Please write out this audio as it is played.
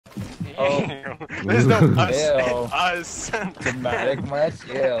Oh. There's no us. Ew. It's us. Dramatic much?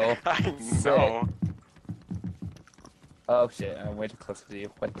 Ew. I Sick. know. Oh shit, I'm way too close to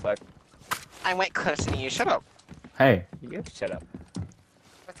you. What the fuck? I went closer to you. Shut up. Hey. You shut up.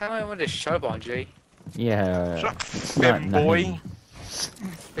 What time I want to shut up, Andre? Yeah. Shut up, It's not Finn boy. nice.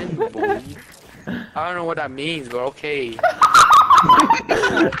 Finn boy. I don't know what that means, but okay.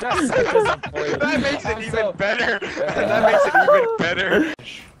 That's so disappointing. That makes it I'm even so- better. That makes it even better.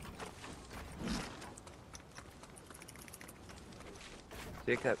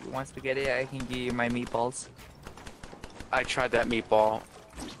 Jacob, you want spaghetti? I can give you my meatballs. I tried that meatball.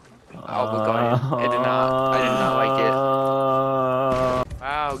 Oh my god, I did not like it.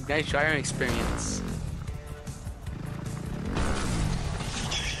 Wow, nice driving experience.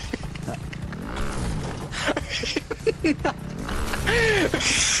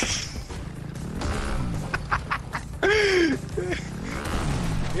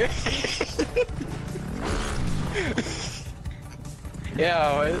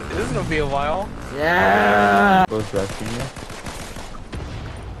 Yeah, this is gonna be a while. Yeah. Both rushing you.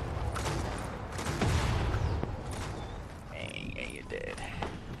 Hey, you did.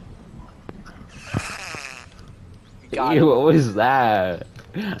 Ew, what was that?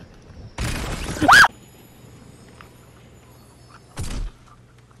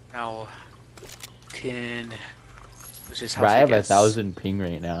 Now, can let's just Bro, I have guess. 1,000 ping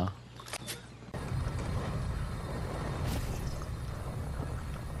right now.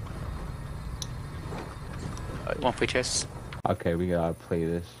 Want to play chess? Okay, we gotta play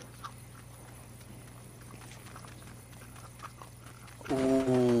this.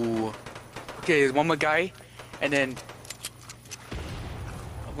 Ooh. Okay, there's one more guy, and then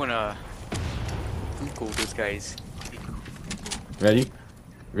I'm gonna Google those guys. Ready?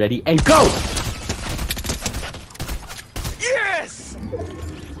 Ready, and go! Yes!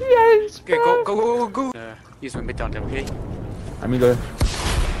 Yes! Okay, go. Use my mid down them, okay? I mean, go.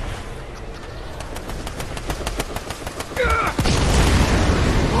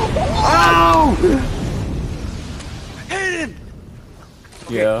 Ow! Hit him!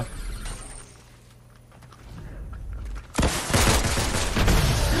 Yeah.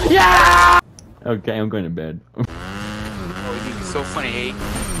 Yeah! Okay, I'm going to bed. Oh, you'd be so funny, eh?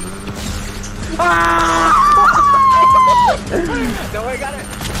 No, I got it!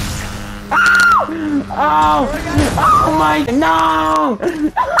 Oh! Oh my, no!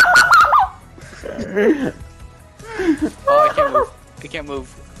 Oh, I can't move. I can't move.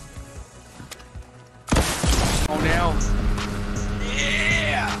 Oh, now.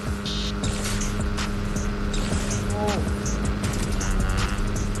 Yeah! Oh.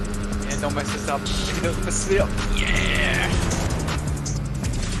 Yeah, don't mess this up. Don't mess it up. Yeah!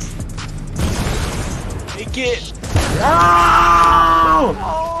 Make it! No! Oh!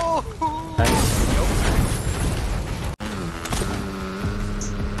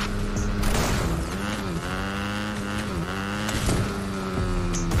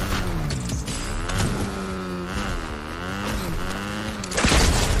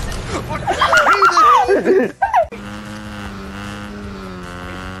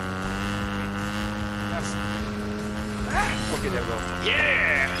 Okay, there we go.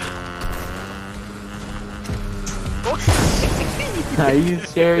 Yeah! Are you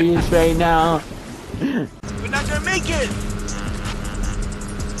serious right now? We're not gonna make it!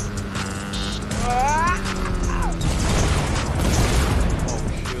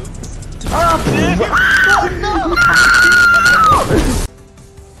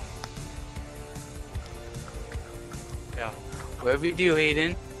 Yeah, whatever you do,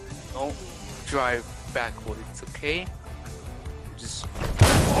 Hayden, don't drive backwards, okay? Just.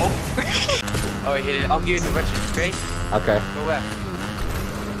 Oh! Alright, Hayden, I'll give you directions, okay? Okay. Go left.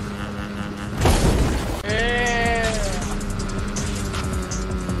 Yeah!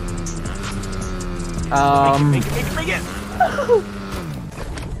 Make it!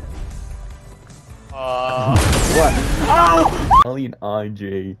 What? Oh! Only an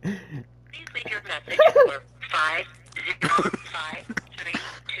Andre. Please leave your message for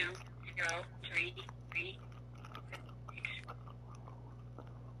 505320333.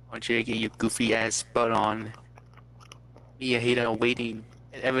 Want you to get your goofy ass butt on. Me and Hayden are waiting,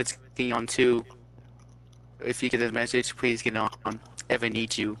 and Evan's getting on too. If you get this message, please get on. Evan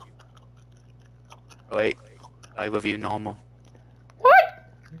needs you. Wait, I love you normal. What?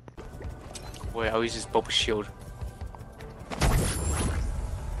 Wait, I was just Boba Shield.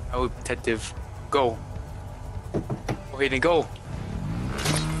 I was detective. Go. Oh, Hayden, go.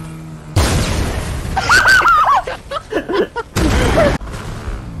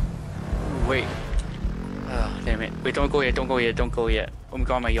 Wait. Oh, damn it. Wait, don't go yet, don't go yet, don't go yet. Oh my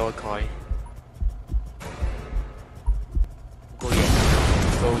god, my yellow car. Go again.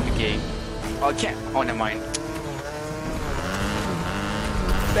 Go in the game. Oh, I can't. Oh, never mind.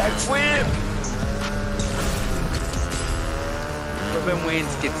 Backflip! Robin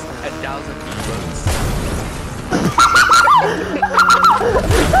Waynes gets 1,000 V-Bucks.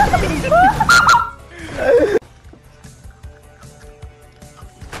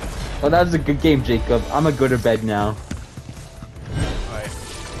 Well, that was a good game, Jacob. I'm gonna go to bed now. Alright.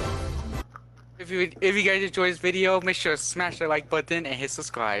 If you guys enjoyed this video, make sure to smash the like button and hit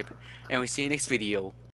subscribe. And we'll see you next video.